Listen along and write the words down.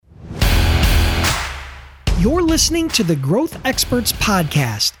You're listening to the Growth Experts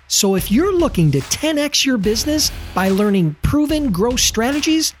Podcast. So if you're looking to 10x your business by learning proven growth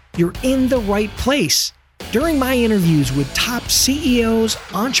strategies, you're in the right place. During my interviews with top CEOs,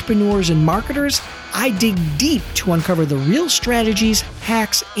 entrepreneurs, and marketers, I dig deep to uncover the real strategies,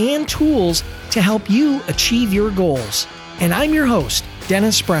 hacks, and tools to help you achieve your goals. And I'm your host,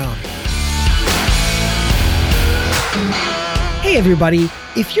 Dennis Brown. Hey everybody,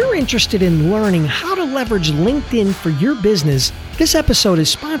 if you're interested in learning how to leverage LinkedIn for your business, this episode is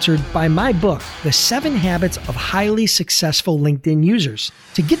sponsored by my book, The 7 Habits of Highly Successful LinkedIn Users.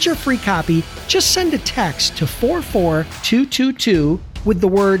 To get your free copy, just send a text to 44222 with the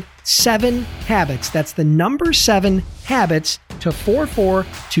word 7 habits. That's the number 7 habits to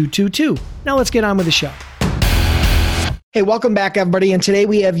 44222. Now let's get on with the show. Hey, welcome back, everybody. And today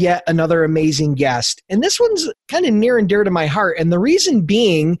we have yet another amazing guest. And this one's kind of near and dear to my heart. And the reason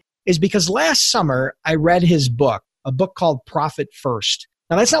being is because last summer I read his book, a book called Profit First.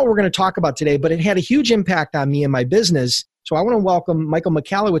 Now, that's not what we're going to talk about today, but it had a huge impact on me and my business. So I want to welcome Michael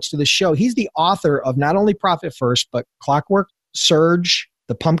Michalowicz to the show. He's the author of not only Profit First, but Clockwork, Surge,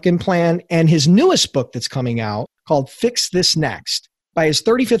 The Pumpkin Plan, and his newest book that's coming out called Fix This Next. By his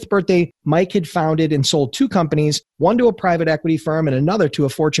 35th birthday, Mike had founded and sold 2 companies, one to a private equity firm and another to a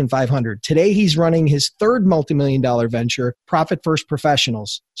Fortune 500. Today, he's running his third multi-million-dollar venture, Profit First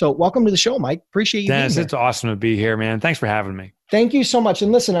Professionals. So welcome to the show, Mike. Appreciate you being here. It's awesome to be here, man. Thanks for having me. Thank you so much.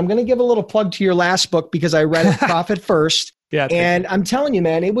 And listen, I'm going to give a little plug to your last book because I read it, Profit First. Yeah, and I'm telling you,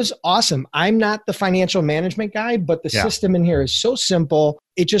 man, it was awesome. I'm not the financial management guy, but the system in here is so simple.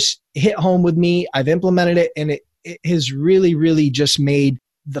 It just hit home with me. I've implemented it, and it has really, really just made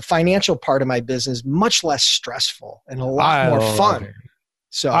the financial part of my business much less stressful and a lot more fun.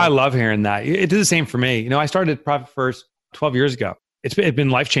 So I love hearing that. It did the same for me. You know, I started Profit First 12 years ago. It's been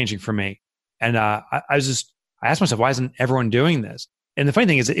life-changing for me. And I asked myself, why isn't everyone doing this? And the funny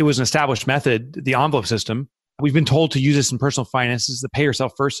thing is, it was an established method, the envelope system. We've been told to use this in personal finances, the pay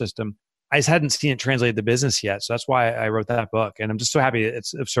yourself first system. I just hadn't seen it translated to business yet. So that's why I wrote that book. And I'm just so happy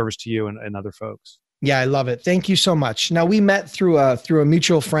it's of service to you and other folks. Yeah, I love it. Thank you so much. Now, we met through a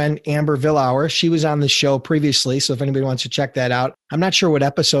mutual friend, Amber Villauer. She was on the show previously, so if anybody wants to check that out. I'm not sure what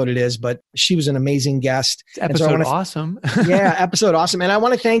episode it is, but she was an amazing guest. Awesome. Yeah, episode awesome. And I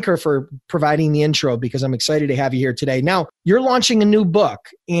want to thank her for providing the intro because I'm excited to have you here today. Now, you're launching a new book.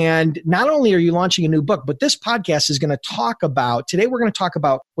 And not only are you launching a new book, but this podcast is going to talk about, today we're going to talk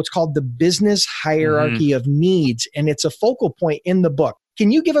about what's called the business hierarchy of needs. And it's a focal point in the book. Can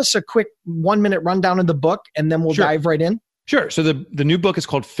you give us a quick 1-minute rundown of the book and then we'll dive right in? Sure. So the new book is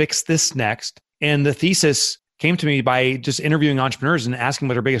called Fix This Next. And the thesis came to me by just interviewing entrepreneurs and asking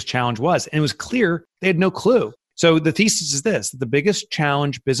what their biggest challenge was. And it was clear they had no clue. So the thesis is this: the biggest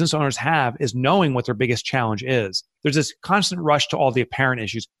challenge business owners have is knowing what their biggest challenge is. There's this constant rush to all the apparent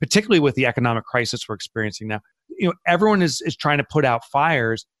issues, particularly with the economic crisis we're experiencing now. You know, everyone is trying to put out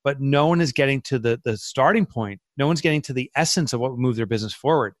fires, but no one is getting to the starting point. No one's getting to the essence of what would move their business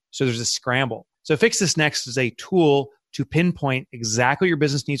forward. So there's a scramble. So Fix This Next is a tool to pinpoint exactly what your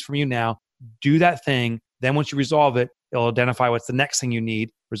business needs from you now. Do that thing. Then once you resolve it, it'll identify what's the next thing you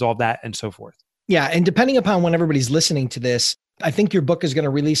need, resolve that, and so forth. Yeah. And depending upon when everybody's listening to this, I think your book is going to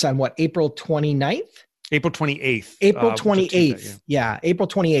release on what, April 29th? April 28th. April 28th. Yeah, April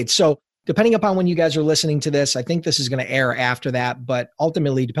 28th. So depending upon when you guys are listening to this, I think this is going to air after that. But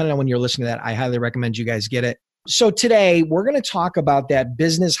ultimately, depending on when you're listening to that, I highly recommend you guys get it. So today we're going to talk about that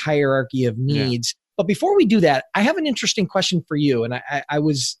business hierarchy of needs. Yeah. But before we do that, I have an interesting question for you. And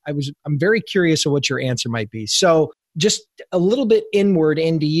I'm very curious of what your answer might be. So just a little bit inward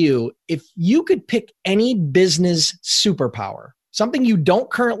into you, if you could pick any business superpower, something you don't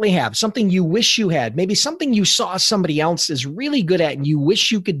currently have, something you wish you had, maybe something you saw somebody else is really good at and you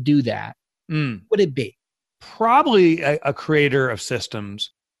wish you could do that, what would it be? Probably a creator of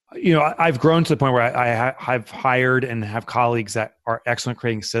systems. You know, I've grown to the point where I've hired and have colleagues that are excellent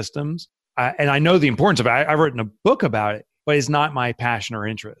creating systems. And I know the importance of it. I've written a book about it, but it's not my passion or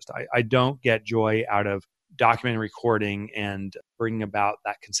interest. I don't get joy out of documenting, recording, and bringing about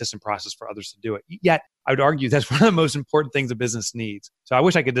that consistent process for others to do it. Yet, I would argue that's one of the most important things a business needs. So I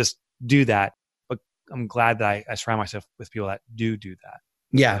wish I could just do that, but I'm glad that I surround myself with people that do that.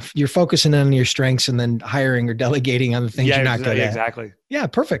 Yeah, you're focusing on your strengths and then hiring or delegating on the things you're not good at. Exactly. Yeah,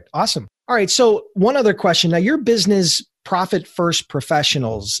 perfect. Awesome. All right, so one other question. Now, your business, Profit First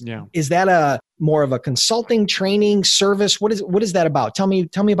Professionals, is that more of a consulting, training, service? What is that about? Tell me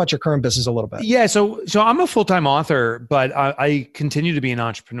about your current business a little bit. Yeah, so I'm a full-time author, but I continue to be an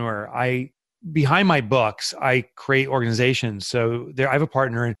entrepreneur. I behind my books, I create organizations. So I have a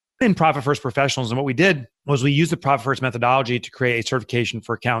partner in Profit First Professionals. And what we did was we used the Profit First methodology to create a certification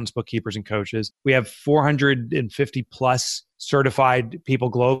for accountants, bookkeepers, and coaches. We have 450 plus certified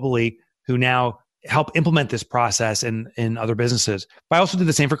people globally who now help implement this process in other businesses. But I also did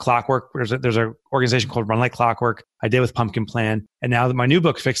the same for Clockwork. There's an organization called Run Like Clockwork. I did with Pumpkin Plan. And now that my new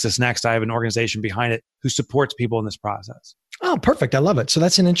book, Fix This Next, I have an organization behind it who supports people in this process. Oh, perfect. I love it. So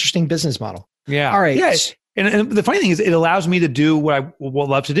that's an interesting business model. Yeah. All right. Yeah. And the funny thing is it allows me to do what I would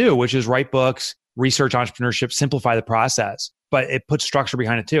love to do, which is write books, research entrepreneurship, simplify the process, but it puts structure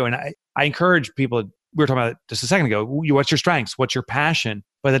behind it too. And I encourage people, we were talking about it just a second ago, what's your strengths? What's your passion?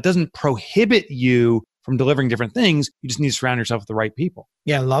 But that doesn't prohibit you from delivering different things. You just need to surround yourself with the right people.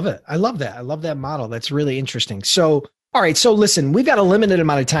 Yeah, I love it. I love that. I love that model. That's really interesting. So, all right. So listen, we've got a limited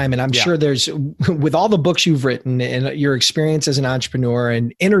amount of time, and I'm sure there's, with all the books you've written and your experience as an entrepreneur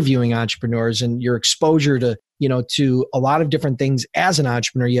and interviewing entrepreneurs and your exposure to, to a lot of different things as an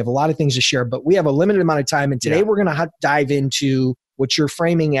entrepreneur, you have a lot of things to share, but we have a limited amount of time. And today we're going to dive into what you're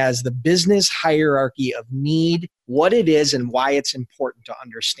framing as the business hierarchy of need, what it is, and why it's important to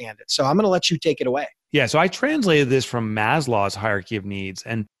understand it. So I'm going to let you take it away. Yeah. So I translated this from Maslow's hierarchy of needs.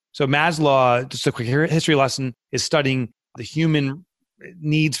 And so Maslow, just a quick history lesson, is studying the human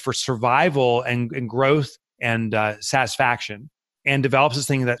needs for survival and growth and satisfaction, and develops this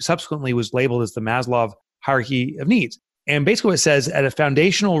thing that subsequently was labeled as the Maslow hierarchy of needs. And basically what it says, at a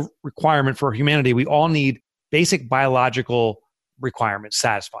foundational requirement for humanity, we all need basic biological requirements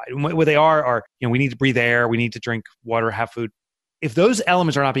satisfied. And what they are, we need to breathe air, we need to drink water, have food. If those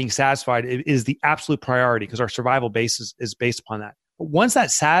elements are not being satisfied, it is the absolute priority because our survival base is based upon that. But once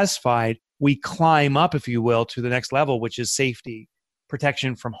that's satisfied, we climb up, if you will, to the next level, which is safety,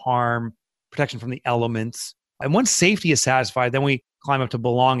 protection from harm, protection from the elements. And once safety is satisfied, then we climb up to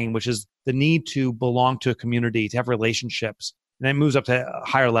belonging, which is the need to belong to a community, to have relationships. And then it moves up to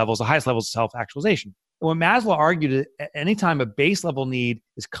higher levels, the highest levels of self-actualization. And what Maslow argued, anytime a base level need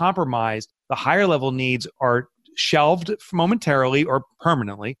is compromised, the higher level needs are shelved momentarily or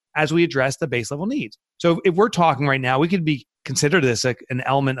permanently as we address the base level needs. So if we're talking right now, we could consider this an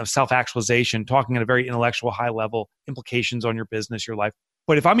element of self-actualization, talking at a very intellectual high level, implications on your business, your life.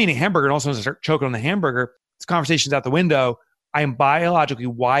 But if I'm eating a hamburger and all of a sudden I start choking on the hamburger, this conversation's out the window. I am biologically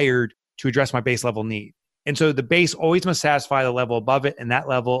wired to address my base level need. And so the base always must satisfy the level above it, and that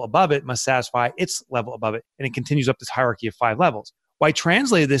level above it must satisfy its level above it. And it continues up this hierarchy of 5 levels. Well, I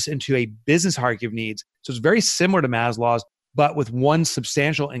translated this into a business hierarchy of needs. So it's very similar to Maslow's, but with one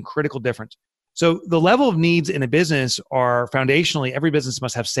substantial and critical difference. So the level of needs in a business are foundationally, every business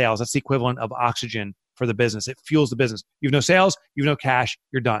must have sales. That's the equivalent of oxygen for the business. It fuels the business. You have no sales, you have no cash,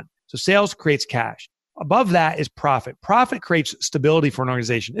 you're done. So sales creates cash. Above that is profit. Profit creates stability for an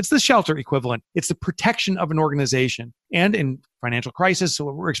organization. It's the shelter equivalent. It's the protection of an organization. And in financial crisis, so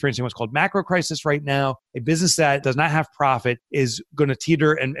we're experiencing what's called macro crisis right now. A business that does not have profit is going to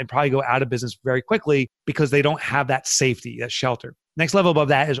teeter and probably go out of business very quickly because they don't have that safety, that shelter. Next level above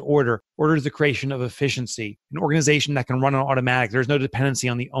that is order. Order is the creation of efficiency, an organization that can run on automatic. There's no dependency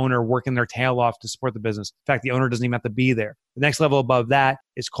on the owner working their tail off to support the business. In fact, the owner doesn't even have to be there. The next level above that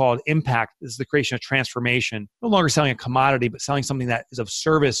is called impact. This is the creation of transformation. No longer selling a commodity, but selling something that is of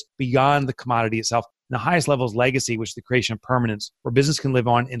service beyond the commodity itself. And the highest level is legacy, which is the creation of permanence, where business can live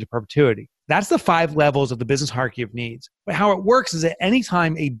on into perpetuity. That's the 5 levels of the business hierarchy of needs. But how it works is that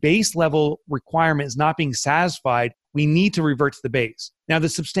anytime a base level requirement is not being satisfied, we need to revert to the base. Now, the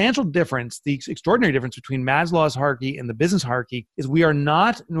substantial difference, the extraordinary difference between Maslow's hierarchy and the business hierarchy is we are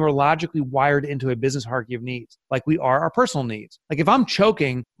not neurologically wired into a business hierarchy of needs like we are our personal needs. Like if I'm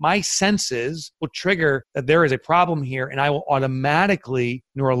choking, my senses will trigger that there is a problem here, and I will automatically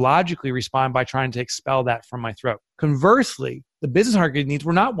neurologically respond by trying to expel that from my throat. Conversely, the business hierarchy of needs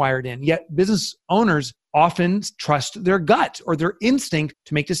we're not wired in, yet business owners often trust their gut or their instinct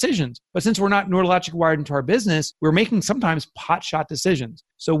to make decisions. But since we're not neurologically wired into our business, we're making sometimes potshot decisions.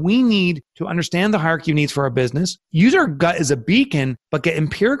 So we need to understand the hierarchy of needs for our business, use our gut as a beacon, but get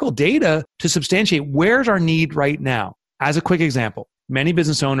empirical data to substantiate where's our need right now. As a quick example, many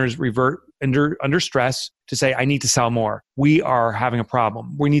business owners revert under stress to say, I need to sell more. We are having a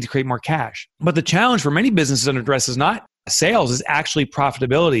problem. We need to create more cash. But the challenge for many businesses under stress is not sales, is actually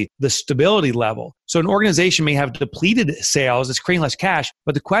profitability, the stability level. So an organization may have depleted sales, it's creating less cash,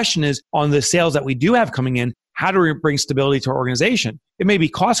 but the question is on the sales that we do have coming in, how do we bring stability to our organization? It may be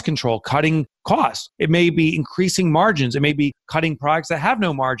cost control, cutting costs. It may be increasing margins. It may be cutting products that have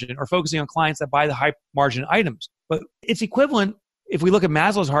no margin or focusing on clients that buy the high margin items. But it's equivalent, if we look at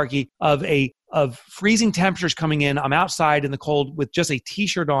Maslow's hierarchy, of a of freezing temperatures coming in. I'm outside in the cold with just a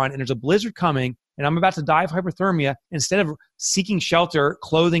t-shirt on and there's a blizzard coming and I'm about to die of hypothermia. Instead of seeking shelter,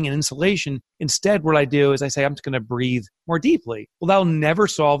 clothing, and insulation, instead what I do is I say, I'm just going to breathe more deeply. Well, that'll never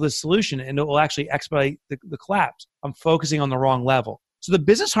solve the solution and it will actually expedite the collapse. I'm focusing on the wrong level. So the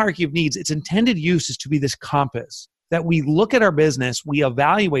business hierarchy of needs, its intended use is to be this compass that we look at our business, we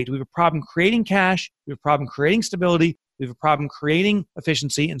evaluate, do we have a problem creating cash, we have a problem creating stability, we have a problem creating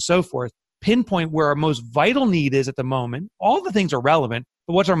efficiency, and so forth. Pinpoint where our most vital need is at the moment. All the things are relevant,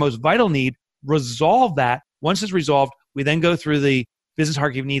 but what's our most vital need? Resolve that. Once it's resolved, we then go through the business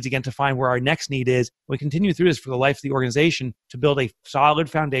hierarchy of needs again to find where our next need is. We continue through this for the life of the organization to build a solid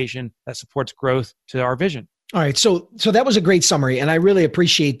foundation that supports growth to our vision. All right. So that was a great summary. And I really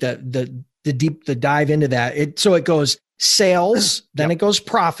appreciate the dive into that. So it goes sales, then it goes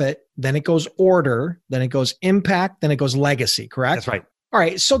profit, then it goes order, then it goes impact, then it goes legacy, correct? That's right. All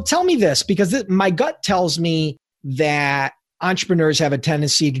right. So tell me this, because my gut tells me that entrepreneurs have a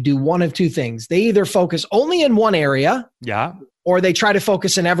tendency to do one of two things. They either focus only in one area, or they try to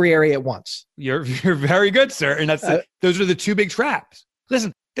focus in every area at once. You're very good, sir. And those are the two big traps.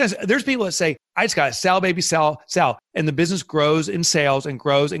 Listen, there's people that say, I just got to sell, baby, sell. And the business grows in sales and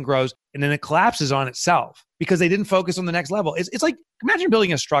grows and grows. And then it collapses on itself because they didn't focus on the next level. It's like, imagine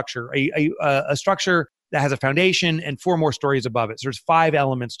building a structure, a structure that has a foundation and 4 more stories above it. So there's 5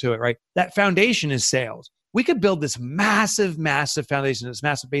 elements to it, right? That foundation is sales. We could build this massive, massive foundation, this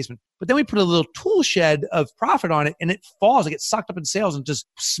massive basement, but then we put a little tool shed of profit on it and it falls, it gets sucked up in sales and just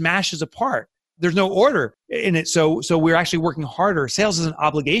smashes apart. There's no order in it. So we're actually working harder. Sales is an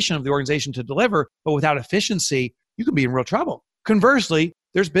obligation of the organization to deliver, but without efficiency, you can be in real trouble. Conversely,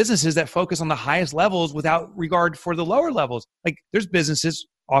 there's businesses that focus on the highest levels without regard for the lower levels. Like there's businesses,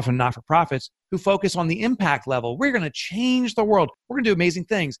 often not-for-profits, who focus on the impact level. We're going to change the world. We're going to do amazing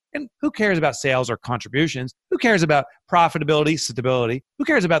things. And who cares about sales or contributions? Who cares about profitability, stability? Who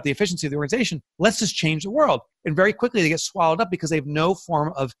cares about the efficiency of the organization? Let's just change the world. And very quickly they get swallowed up because they have no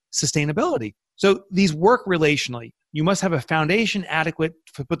form of sustainability. So these work relationally. You must have a foundation adequate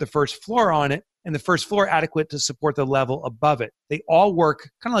to put the first floor on it and the first floor adequate to support the level above it. They all work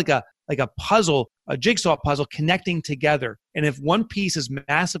kind of like a puzzle, a jigsaw puzzle connecting together. And if one piece is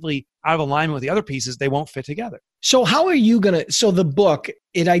massively out of alignment with the other pieces, they won't fit together. So how are you going to, so the book,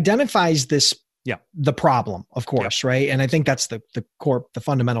 it identifies this, the problem, of course, right? And I think that's the core, the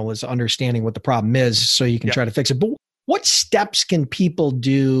fundamental is understanding what the problem is so you can try to fix it. But what steps can people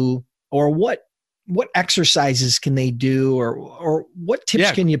do, or what exercises can they do, or what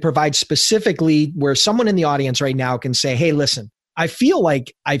tips can you provide specifically where someone in the audience right now can say, hey, listen, I feel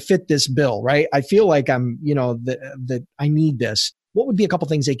like I fit this bill, right? I feel like I'm, that I need this. What would be a couple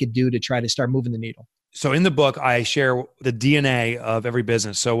things they could do to try to start moving the needle? So in the book, I share the DNA of every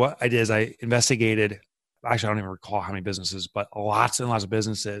business. So what I did is I investigated, actually, I don't even recall how many businesses, but lots and lots of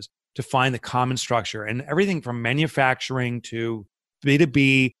businesses to find the common structure, and everything from manufacturing to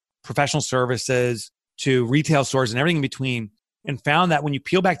B2B, professional services to retail stores and everything in between, and found that when you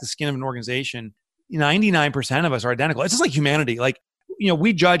peel back the skin of an organization, 99% of us are identical. It's just like humanity. Like,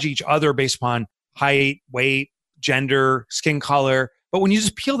 we judge each other based upon height, weight, gender, skin color. But when you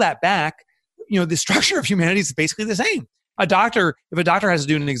just peel that back, the structure of humanity is basically the same. If a doctor has to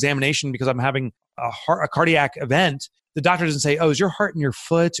do an examination because I'm having a cardiac event, the doctor doesn't say, oh, is your heart in your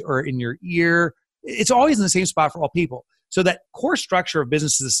foot or in your ear? It's always in the same spot for all people. So that core structure of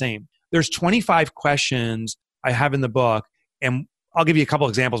business is the same. There's 25 questions I have in the book, and I'll give you a couple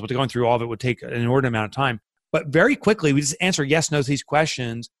examples, but going through all of it would take an inordinate amount of time. But very quickly, we just answer yes, no to these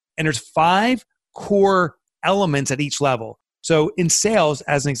questions. And there's 5 core elements at each level. So in sales,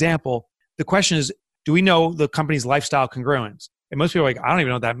 as an example, the question is, do we know the company's lifestyle congruence? And most people are like, I don't even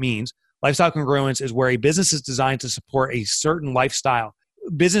know what that means. Lifestyle congruence is where a business is designed to support a certain lifestyle.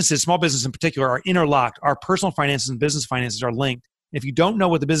 Businesses, small businesses in particular, are interlocked. Our personal finances and business finances are linked. And if you don't know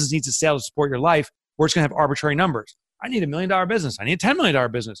what the business needs to sell to support your life, we're just going to have arbitrary numbers. I need $1 million business. I need a $10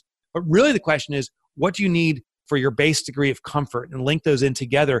 million business. But really the question is, what do you need for your base degree of comfort? And link those in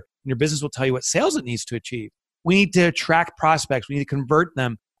together, and your business will tell you what sales it needs to achieve. We need to attract prospects. We need to convert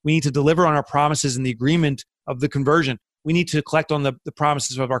them. We need to deliver on our promises in the agreement of the conversion. We need to collect on the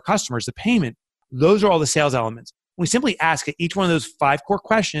promises of our customers, the payment. Those are all the sales elements. We simply ask at each one of those 5 core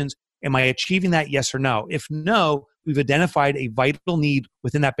questions, am I achieving that, yes or no? If no, we've identified a vital need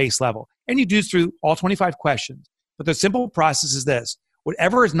within that base level. And you do this through all 25 questions. But the simple process is this.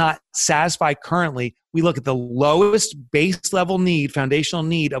 Whatever is not satisfied currently, we look at the lowest base level need, foundational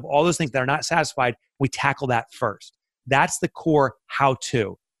need of all those things that are not satisfied. We tackle that first. That's the core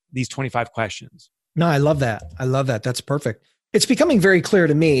how-to, these 25 questions. No, I love that. That's perfect. It's becoming very clear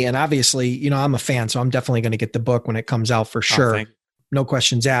to me. And obviously, I'm a fan, so I'm definitely going to get the book when it comes out for sure. No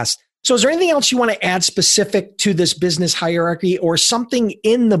questions asked. So is there anything else you want to add specific to this business hierarchy, or something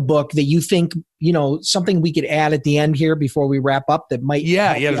in the book that you think, something we could add at the end here before we wrap up that might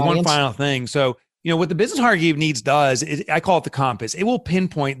help the there's audience? one final thing. So, what the business hierarchy of needs does is, I call it the compass. It will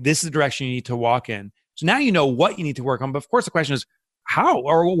pinpoint this is the direction you need to walk in. So now you know what you need to work on. But of course, the question is how,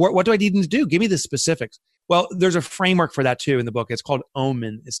 or what do I need to do? Give me the specifics. Well, there's a framework for that too in the book. It's called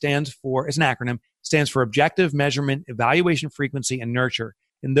OMEN. It's an acronym. It stands for Objective, Measurement, Evaluation, Frequency, and Nurture.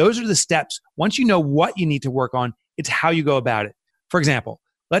 And those are the steps. Once you know what you need to work on, it's how you go about it. For example,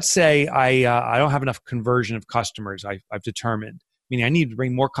 let's say I don't have enough conversion of customers I've determined, meaning I need to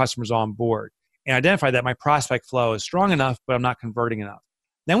bring more customers on board, and identify that my prospect flow is strong enough, but I'm not converting enough.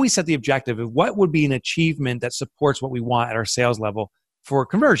 Then we set the objective of what would be an achievement that supports what we want at our sales level for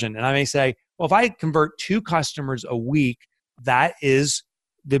conversion. And I may say, well, if I convert 2 customers a week, that is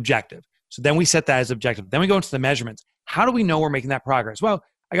the objective. So then we set that as objective. Then we go into the measurements. How do we know we're making that progress? Well,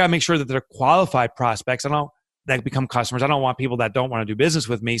 I got to make sure that they're qualified prospects. That become customers. I don't want people that don't want to do business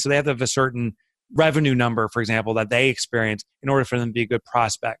with me. So they have to have a certain revenue number, for example, that they experience in order for them to be a good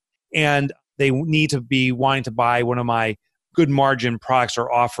prospect. And they need to be wanting to buy one of my good margin products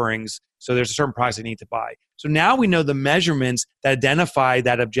or offerings. So there's a certain products they need to buy. So now we know the measurements that identify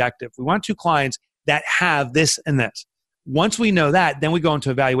that objective. We want 2 clients that have this and this. Once we know that, then we go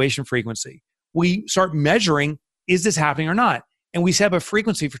into evaluation frequency. We start measuring, is this happening or not? And we set up a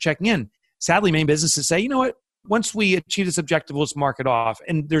frequency for checking in. Sadly, many businesses say, you know what? Once we achieve this objective, let's mark it off.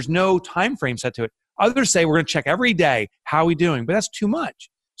 And there's no time frame set to it. Others say we're going to check every day. How are we doing? But that's too much.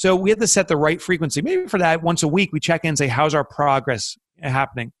 So we have to set the right frequency. Maybe for that, once a week, we check in and say, how's our progress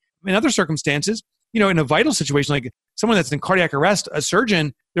happening? In other circumstances, in a vital situation, like someone that's in cardiac arrest, a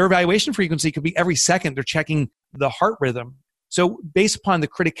surgeon, their evaluation frequency could be every second. They're checking the heart rhythm. So based upon the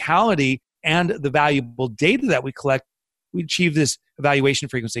criticality and the valuable data that we collect, we achieve this evaluation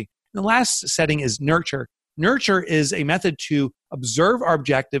frequency. And the last setting is nurture. Nurture is a method to observe our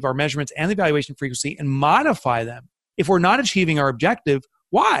objective, our measurements, and the evaluation frequency and modify them. If we're not achieving our objective,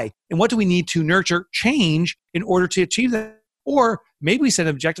 why? And what do we need to nurture, change in order to achieve that? Or maybe we set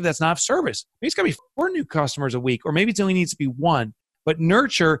an objective that's not of service. Maybe it's got to be 4 new customers a week, or maybe it only needs to be 1. But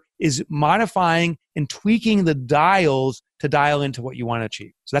nurture is modifying and tweaking the dials to dial into what you want to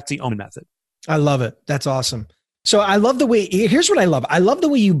achieve. So that's the OMEN method. I love it. That's awesome. So I love the way, here's what I love. I love the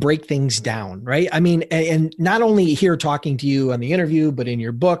way you break things down, right? I mean, and not only here talking to you on the interview, but in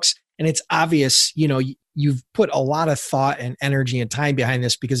your books. And it's obvious, you've put a lot of thought and energy and time behind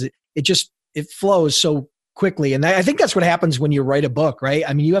this, because it flows so quickly. And I think that's what happens when you write a book, right?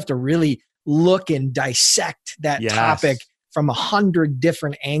 I mean, you have to really look and dissect that topic from 100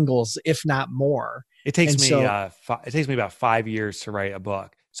 different angles, if not more. It takes me about 5 years to write a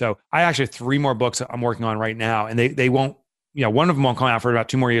book. So I actually have 3 more books I'm working on right now, and they won't, one of them won't come out for about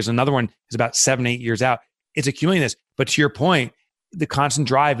 2 more years. Another one is about 7-8 years out. It's accumulating this. But to your point, the constant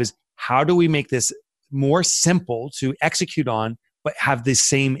drive is, how do we make this more simple to execute on, but have the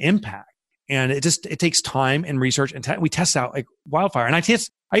same impact? And it takes time and research, and we test out like wildfire. And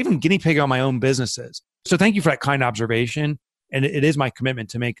I even guinea pig on my own businesses. So thank you for that kind observation. And it is my commitment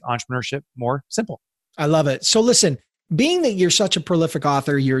to make entrepreneurship more simple. I love it. So listen, being that you're such a prolific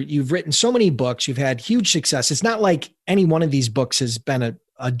author, you've written so many books, you've had huge success. It's not like any one of these books has been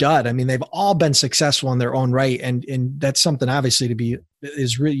a dud. I mean, they've all been successful in their own right. And that's something obviously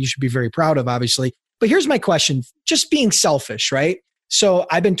you should be very proud of, obviously. But here's my question, just being selfish, right? So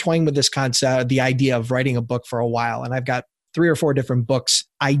I've been toying with this concept, the idea of writing a book for a while. And I've got 3 or 4 different books,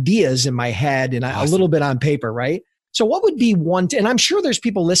 ideas in my head and a little bit on paper, right? So what would be one, and I'm sure there's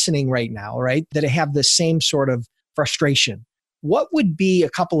people listening right now, right, that have the same sort of frustration. What would be a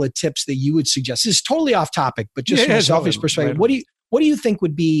couple of tips that you would suggest? This is totally off topic, but just from a selfish perspective, right. What do you think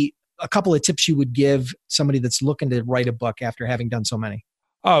would be a couple of tips you would give somebody that's looking to write a book after having done so many?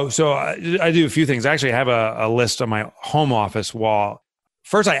 Oh, so I do a few things. I actually have a list on my home office wall.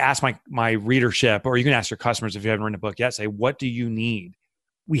 First, I ask my readership, or you can ask your customers if you haven't written a book yet, say, what do you need?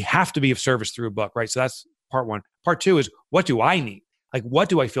 We have to be of service through a book, right? So that's part 1. Part 2 is, what do I need? Like, what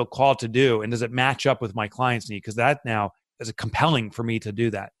do I feel called to do? And does it match up with my client's need? Because that now is compelling for me to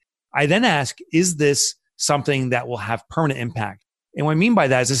do that. I then ask, is this something that will have permanent impact? And what I mean by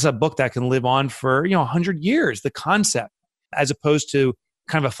that is, this is a book that can live on for 100 years, the concept, as opposed to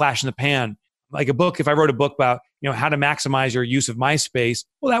kind of a flash in the pan. Like a book, if I wrote a book about how to maximize your use of MySpace,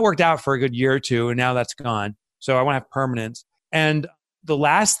 well, that worked out for a good year or 2, and now that's gone. So I want to have permanence. And the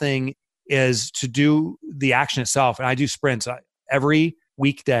last thing is to do the action itself. And I do sprints. Every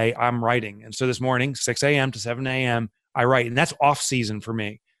weekday I'm writing. And so this morning, 6 a.m. to 7 a.m., I write. And that's off season for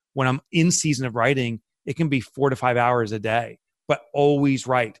me. When I'm in season of writing, it can be 4 to 5 hours a day, but always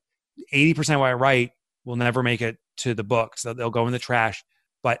write. 80% of what I write will never make it to the book. So they'll go in the trash.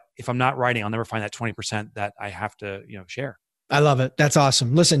 But if I'm not writing, I'll never find that 20% that I have to, share. I love it. That's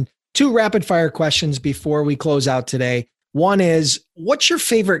awesome. Listen, 2 rapid fire questions before we close out today. One is, what's your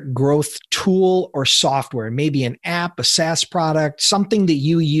favorite growth tool or software? Maybe an app, a SaaS product, something that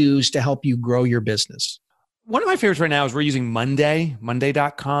you use to help you grow your business. One of my favorites right now is we're using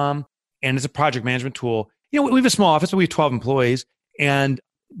monday.com, and it's a project management tool. We have a small office, but we have 12 employees. And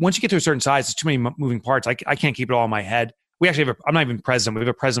once you get to a certain size, there's too many moving parts. I can't keep it all in my head. We actually I'm not even president. We have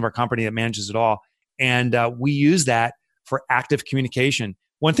a president of our company that manages it all. And we use that for active communication.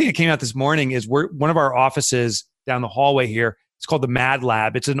 One thing that came out this morning is one of our offices down the hallway here. It's called the Mad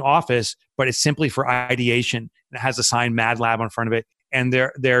Lab. It's an office, but it's simply for ideation. It has a sign Mad Lab on front of it. And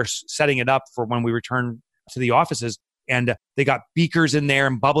they're setting it up for when we return to the offices. And they got beakers in there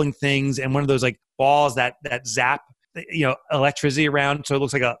and bubbling things and one of those like balls that zap electricity around. So it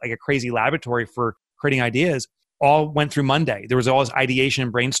looks like a crazy laboratory for creating ideas. All went through Monday. There was all this ideation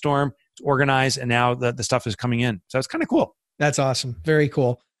and brainstorm. It's organized, and now the stuff is coming in. So it's kind of cool. That's awesome. Very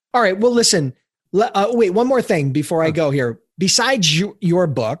cool. All right. Well, listen, wait, one more thing before I go here. Besides your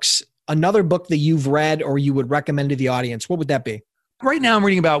books, another book that you've read or you would recommend to the audience, what would that be? Right now, I'm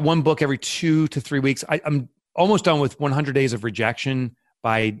reading about one book every 2 to 3 weeks. I'm almost done with 100 Days of Rejection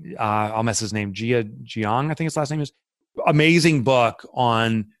by, I'll mess his name, Jia Jiang, I think his last name is. Amazing book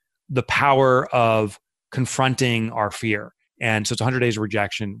on the power of confronting our fear. And so it's 100 Days of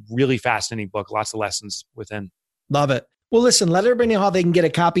Rejection. Really fascinating book. Lots of lessons within. Love it. Well, listen, let everybody know how they can get a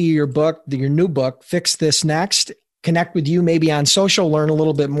copy of your book, your new book, Fix This Next. Connect with you maybe on social, learn a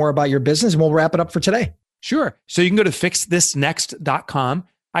little bit more about your business, and we'll wrap it up for today. Sure. So you can go to fixthisnext.com.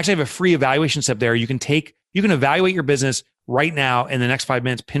 I actually have a free evaluation step there. You can evaluate your business right now in the next 5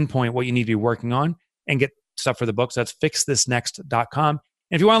 minutes, pinpoint what you need to be working on, and get stuff for the book. So that's fixthisnext.com. And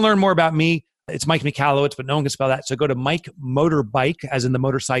if you want to learn more about me, it's Mike Michalowicz, but no one can spell that. So go to Mike Motorbike, as in the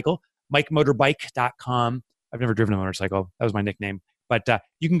motorcycle, MikeMotorbike.com. I've never driven a motorcycle. That was my nickname. But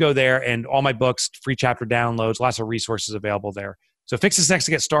you can go there, and all my books, free chapter downloads, lots of resources available there. So Fix This Next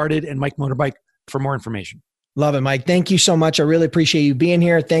to get started, and Mike Motorbike for more information. Love it, Mike. Thank you so much. I really appreciate you being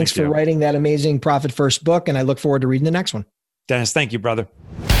here. Thanks for writing that amazing Profit First book, and I look forward to reading the next one. Dennis, thank you, brother.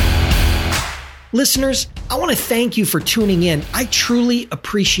 Listeners, I want to thank you for tuning in. I truly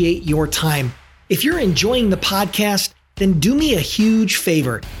appreciate your time. If you're enjoying the podcast, then do me a huge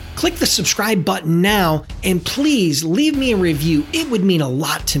favor. Click the subscribe button now, and please leave me a review. It would mean a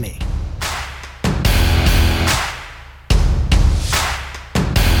lot to me.